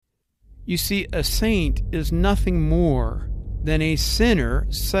You see, a saint is nothing more than a sinner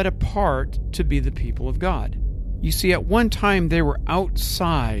set apart to be the people of God. You see, at one time they were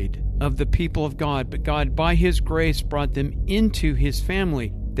outside of the people of God, but God, by His grace, brought them into His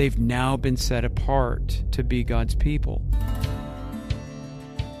family. They've now been set apart to be God's people.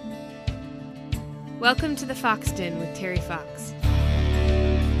 Welcome to the Fox Den with Terry Fox.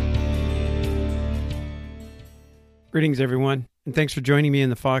 Greetings, everyone, and thanks for joining me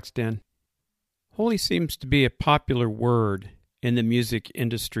in the Fox Den. Holy seems to be a popular word in the music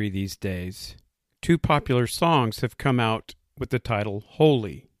industry these days. Two popular songs have come out with the title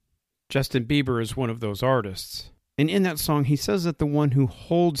Holy. Justin Bieber is one of those artists. And in that song, he says that the one who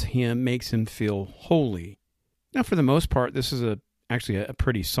holds him makes him feel holy. Now, for the most part, this is actually a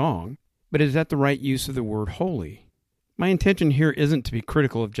pretty song, but is that the right use of the word holy? My intention here isn't to be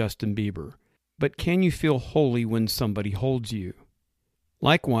critical of Justin Bieber, but can you feel holy when somebody holds you?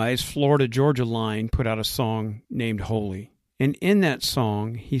 Likewise, Florida Georgia Line put out a song named Holy. And in that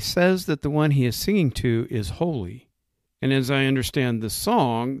song, he says that the one he is singing to is holy. And as I understand the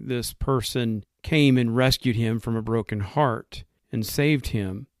song, this person came and rescued him from a broken heart and saved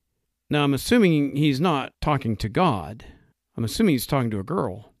him. Now, I'm assuming he's not talking to God. I'm assuming he's talking to a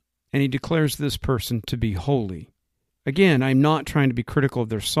girl. And he declares this person to be holy. Again, I'm not trying to be critical of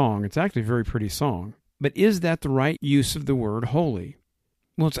their song. It's actually a very pretty song. But is that the right use of the word holy?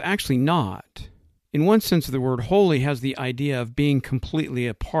 Well, it's actually not. In one sense, the word holy has the idea of being completely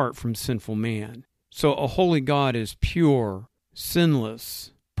apart from sinful man. So a holy God is pure,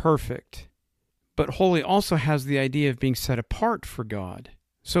 sinless, perfect. But holy also has the idea of being set apart for God.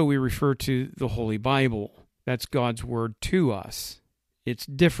 So we refer to the Holy Bible. That's God's word to us. It's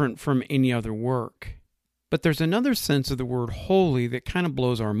different from any other work. But there's another sense of the word holy that kind of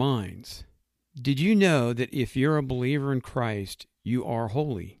blows our minds. Did you know that if you're a believer in Christ, you are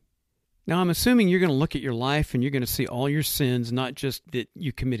holy? Now, I'm assuming you're going to look at your life and you're going to see all your sins, not just that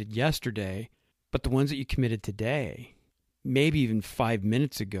you committed yesterday, but the ones that you committed today, maybe even 5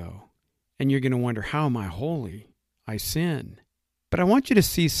 minutes ago. And you're going to wonder, how am I holy? I sin. But I want you to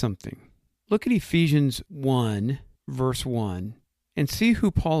see something. Look at Ephesians 1, verse 1, and see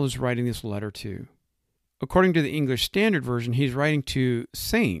who Paul is writing this letter to. According to the English Standard Version, he's writing to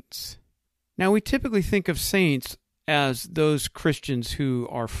saints. Now, we typically think of saints as those Christians who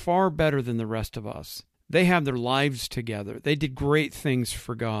are far better than the rest of us. They have their lives together. They did great things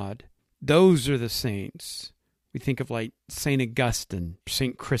for God. Those are the saints. We think of like St. Augustine,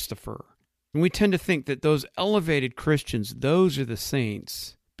 St. Christopher. And we tend to think that those elevated Christians, those are the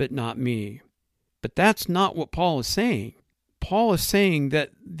saints, but not me. But that's not what Paul is saying. Paul is saying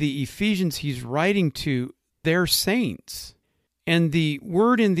that the Ephesians he's writing to, they're saints. And the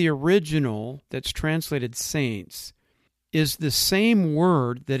word in the original that's translated saints is the same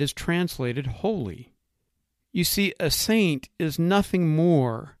word that is translated holy. You see, a saint is nothing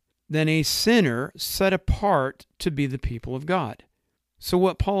more than a sinner set apart to be the people of God. So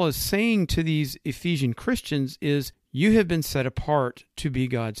what Paul is saying to these Ephesian Christians is, you have been set apart to be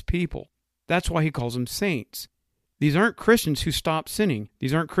God's people. That's why he calls them saints. These aren't Christians who stopped sinning.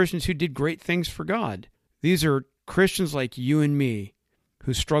 These aren't Christians who did great things for God. These are Christians like you and me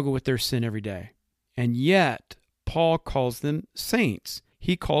who struggle with their sin every day. And yet, Paul calls them saints.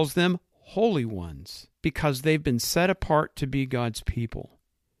 He calls them holy ones because they've been set apart to be God's people.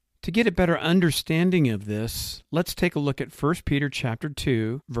 To get a better understanding of this, let's take a look at 1 Peter chapter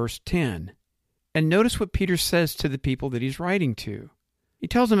 2, verse 10. And notice what Peter says to the people that he's writing to. He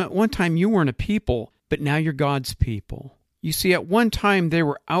tells them at one time you weren't a people, but now you're God's people. You see, at one time they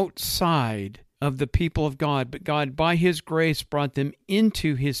were outside of the people of God, but God, by His grace, brought them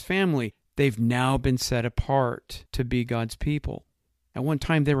into His family. They've now been set apart to be God's people. At one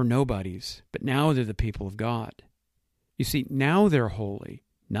time they were nobodies, but now they're the people of God. You see, now they're holy,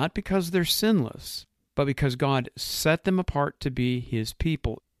 not because they're sinless, but because God set them apart to be His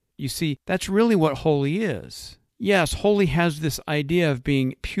people. You see, that's really what holy is. Yes, holy has this idea of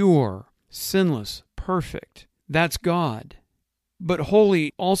being pure, sinless, perfect. That's God. But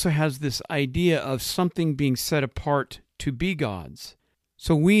holy also has this idea of something being set apart to be God's.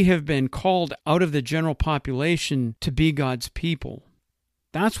 So we have been called out of the general population to be God's people.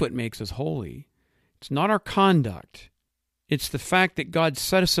 That's what makes us holy. It's not our conduct. It's the fact that God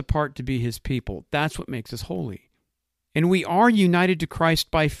set us apart to be His people. That's what makes us holy. And we are united to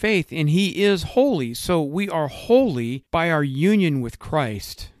Christ by faith, and He is holy. So we are holy by our union with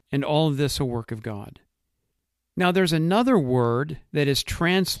Christ, and all of this a work of God. Now, there's another word that is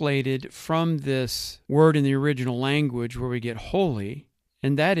translated from this word in the original language where we get holy,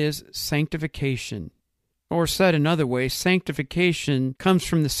 and that is sanctification. Or said another way, sanctification comes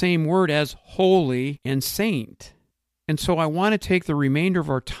from the same word as holy and saint. And so I want to take the remainder of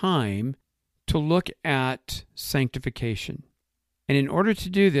our time to look at sanctification. And in order to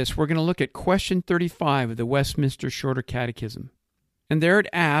do this, we're going to look at question 35 of the Westminster Shorter Catechism. And there it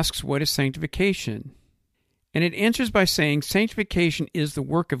asks, what is sanctification? And it answers by saying, sanctification is the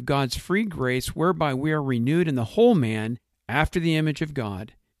work of God's free grace, whereby we are renewed in the whole man after the image of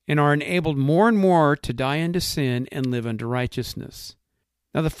God, and are enabled more and more to die unto sin and live unto righteousness.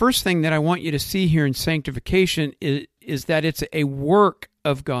 Now, the first thing that I want you to see here in sanctification is that it's a work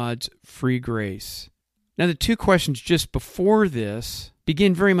of God's free grace. Now, the two questions just before this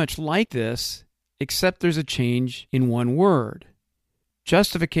begin very much like this, except there's a change in one word.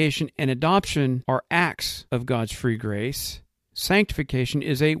 Justification and adoption are acts of God's free grace. Sanctification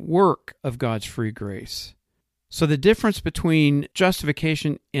is a work of God's free grace. So the difference between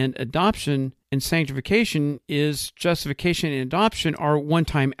justification and adoption and sanctification is justification and adoption are a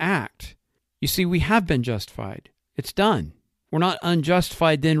one-time act. You see, we have been justified. It's done. We're not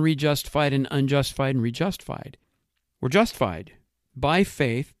unjustified, then rejustified, and unjustified and rejustified. We're justified by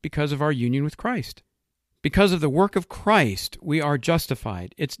faith because of our union with Christ. Because of the work of Christ, we are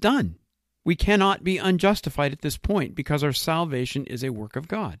justified. It's done. We cannot be unjustified at this point because our salvation is a work of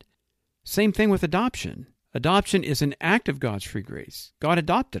God. Same thing with adoption. Adoption is an act of God's free grace. God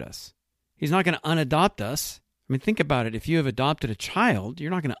adopted us. He's not going to unadopt us. I mean, think about it. If you have adopted a child,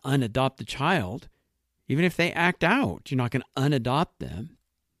 you're not going to unadopt the child. Even if they act out, you're not going to unadopt them.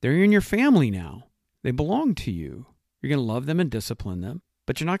 They're in your family now. They belong to you. You're going to love them and discipline them,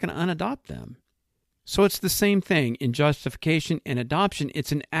 but you're not going to unadopt them. So it's the same thing in justification and adoption.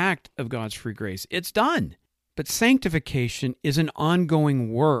 It's an act of God's free grace. It's done. But sanctification is an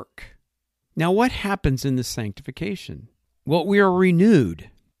ongoing work. Now, what happens in this sanctification? Well, we are renewed.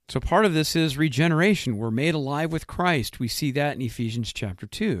 So part of this is regeneration. We're made alive with Christ. We see that in Ephesians chapter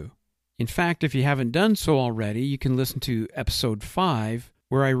 2. In fact, if you haven't done so already, you can listen to episode 5,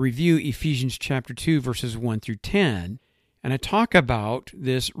 where I review Ephesians chapter 2, verses 1 through 10, and I talk about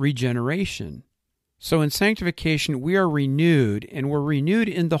this regeneration. So in sanctification, we are renewed, and we're renewed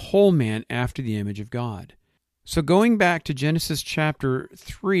in the whole man after the image of God. So going back to Genesis chapter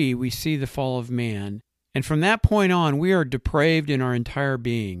 3, we see the fall of man. And from that point on, we are depraved in our entire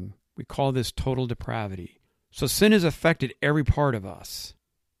being. We call this total depravity. So sin has affected every part of us.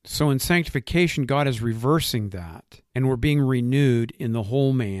 So in sanctification, God is reversing that. And we're being renewed in the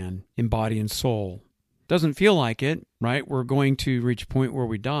whole man, in body and soul. Doesn't feel like it, right? We're going to reach a point where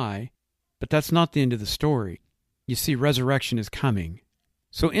we die. But that's not the end of the story. You see, resurrection is coming.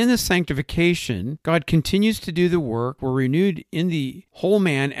 So in this sanctification, God continues to do the work. We're renewed in the whole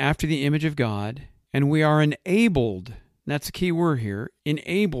man after the image of God, and we are enabled, that's the key word here,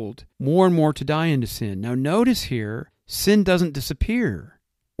 enabled more and more to die into sin. Now notice here, sin doesn't disappear.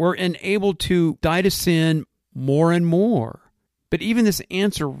 We're enabled to die to sin more and more. But even this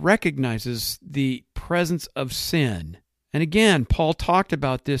answer recognizes the presence of sin. And again, Paul talked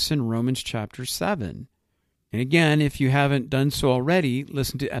about this in Romans chapter 7. And again, if you haven't done so already,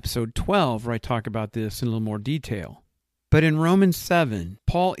 listen to episode 12 where I talk about this in a little more detail. But in Romans 7,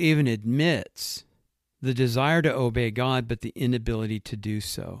 Paul even admits the desire to obey God, but the inability to do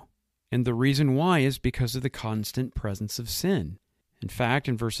so. And the reason why is because of the constant presence of sin. In fact,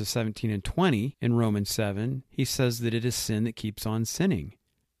 in verses 17 and 20 in Romans 7, he says that it is sin that keeps on sinning.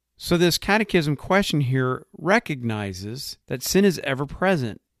 So this catechism question here recognizes that sin is ever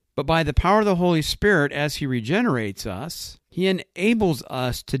present. But by the power of the Holy Spirit, as He regenerates us, He enables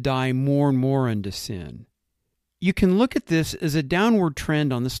us to die more and more unto sin. You can look at this as a downward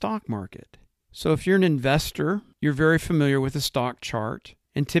trend on the stock market. So if you're an investor, you're very familiar with the stock chart,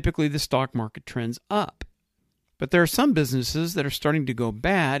 and typically the stock market trends up. But there are some businesses that are starting to go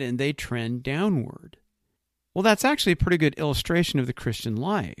bad, and they trend downward. Well, that's actually a pretty good illustration of the Christian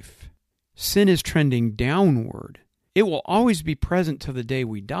life. Sin is trending downward. It will always be present till the day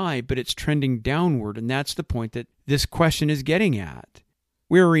we die, but it's trending downward, and that's the point that this question is getting at.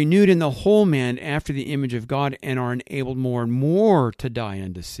 We are renewed in the whole man after the image of God and are enabled more and more to die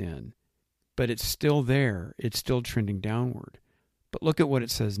unto sin. But it's still there. It's still trending downward. But look at what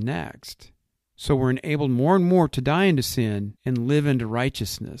it says next. So we're enabled more and more to die unto sin and live unto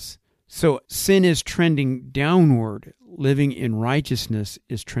righteousness. So sin is trending downward. Living in righteousness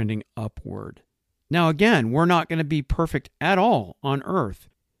is trending upward. Now again, we're not going to be perfect at all on earth.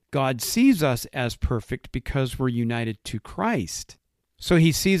 God sees us as perfect because we're united to Christ. So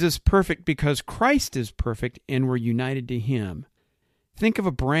He sees us perfect because Christ is perfect and we're united to Him. Think of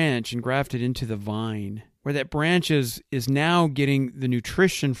a branch engrafted into the vine, where that branch is now getting the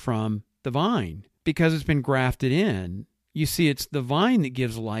nutrition from the vine. because it's been grafted in. You see, it's the vine that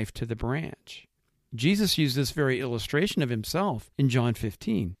gives life to the branch. Jesus used this very illustration of himself in John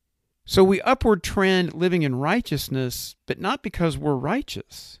 15. So we upward trend living in righteousness, but not because we're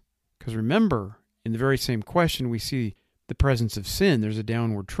righteous. Because remember, in the very same question, we see the presence of sin. There's a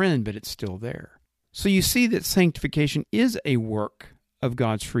downward trend, but it's still there. So you see that sanctification is a work of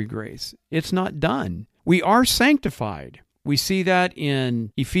God's free grace. It's not done. We are sanctified. We see that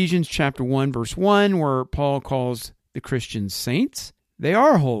in Ephesians chapter 1, verse 1, where Paul calls the Christians saints. They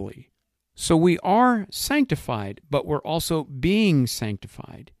are holy. So we are sanctified, but we're also being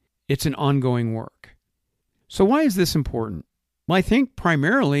sanctified. It's an ongoing work. So why is this important? Well, I think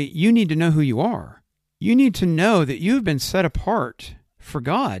primarily you need to know who you are. You need to know that you've been set apart for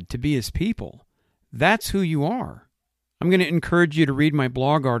God to be His people. That's who you are. I'm going to encourage you to read my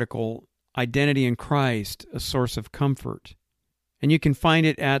blog article, Identity in Christ, A Source of Comfort. And you can find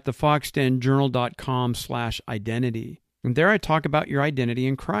it at thefoxdenjournal.com/identity. And there I talk about your identity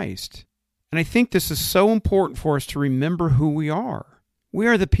in Christ. And I think this is so important for us to remember who we are. We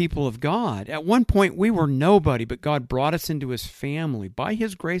are the people of God. At one point, we were nobody, but God brought us into His family by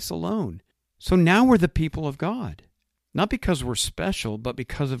His grace alone. So now we're the people of God. Not because we're special, but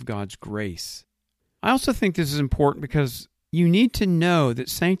because of God's grace. I also think this is important because you need to know that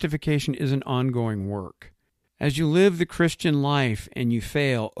sanctification is an ongoing work. As you live the Christian life and you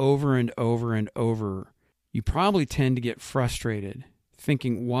fail over and over and over, you probably tend to get frustrated,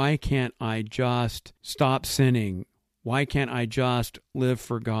 thinking, why can't I just stop sinning? Why can't I just live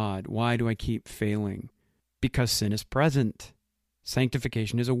for God? Why do I keep failing? Because sin is present.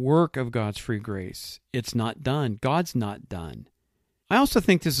 Sanctification is a work of God's free grace. It's not done. God's not done. I also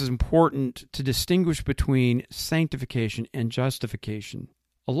think this is important to distinguish between sanctification and justification.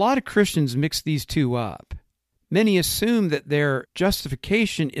 A lot of Christians mix these two up. Many assume that their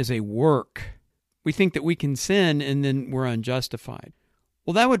justification is a work. We think that we can sin and then we're unjustified.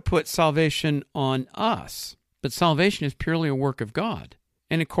 Well, that would put salvation on us. But salvation is purely a work of God.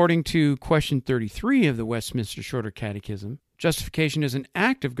 And according to question 33 of the Westminster Shorter Catechism, justification is an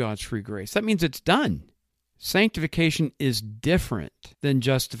act of God's free grace. That means it's done. Sanctification is different than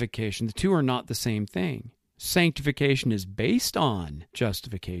justification. The two are not the same thing. Sanctification is based on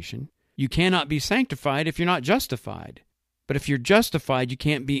justification. You cannot be sanctified if you're not justified. But if you're justified, you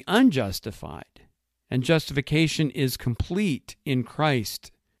can't be unjustified. And justification is complete in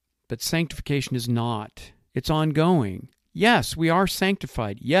Christ. But sanctification is not. It's ongoing. Yes, we are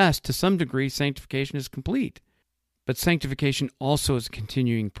sanctified. Yes, to some degree, sanctification is complete. But sanctification also is a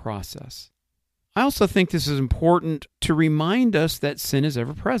continuing process. I also think this is important to remind us that sin is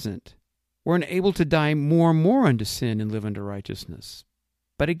ever present. We're unable to die more and more unto sin and live unto righteousness.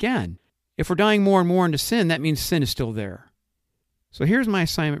 But again, if we're dying more and more unto sin, that means sin is still there. So here's my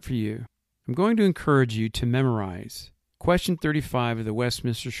assignment for you. I'm going to encourage you to memorize question 35 of the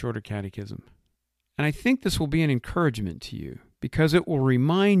Westminster Shorter Catechism. And I think this will be an encouragement to you because it will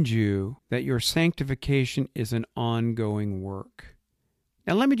remind you that your sanctification is an ongoing work.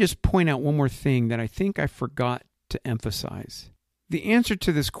 Now let me just point out one more thing that I think I forgot to emphasize. The answer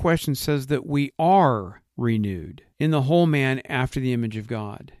to this question says that we are renewed in the whole man after the image of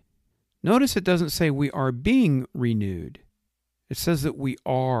God. Notice it doesn't say we are being renewed. It says that we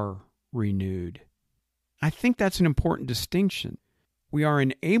are renewed. I think that's an important distinction. We are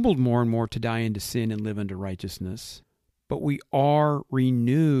enabled more and more to die into sin and live unto righteousness, but we are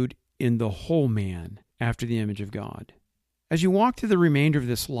renewed in the whole man after the image of God. As you walk through the remainder of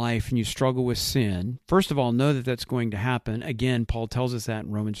this life and you struggle with sin, first of all, know that that's going to happen. Again, Paul tells us that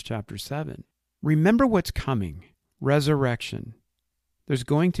in Romans chapter 7. Remember what's coming, resurrection. There's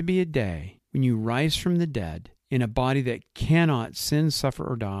going to be a day when you rise from the dead in a body that cannot sin, suffer,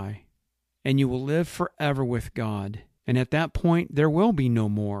 or die, and you will live forever with God. And at that point, there will be no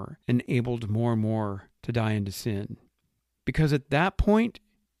more enabled more and more to die into sin. Because at that point,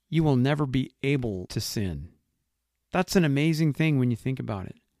 you will never be able to sin. That's an amazing thing when you think about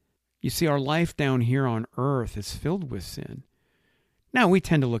it. You see, our life down here on earth is filled with sin. Now, we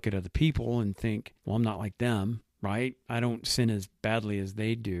tend to look at other people and think, well, I'm not like them, right? I don't sin as badly as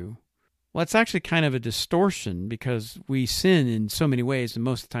they do. Well, it's actually kind of a distortion because we sin in so many ways, and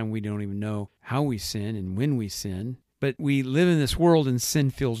most of the time we don't even know how we sin and when we sin. But we live in this world and sin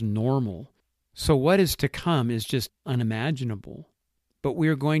feels normal. So what is to come is just unimaginable. But we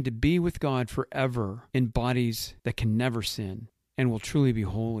are going to be with God forever in bodies that can never sin and will truly be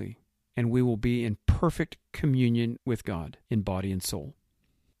holy. And we will be in perfect communion with God in body and soul.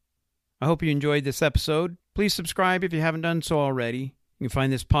 I hope you enjoyed this episode. Please subscribe if you haven't done so already. You can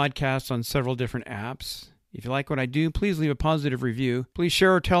find this podcast on several different apps. If you like what I do, please leave a positive review. Please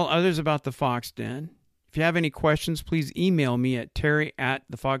share or tell others about the Fox Den. If you have any questions, please email me at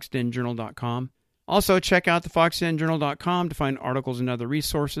terry@thefoxdenjournal.com. Also, check out thefoxdenjournal.com to find articles and other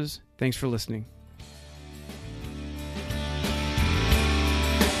resources. Thanks for listening.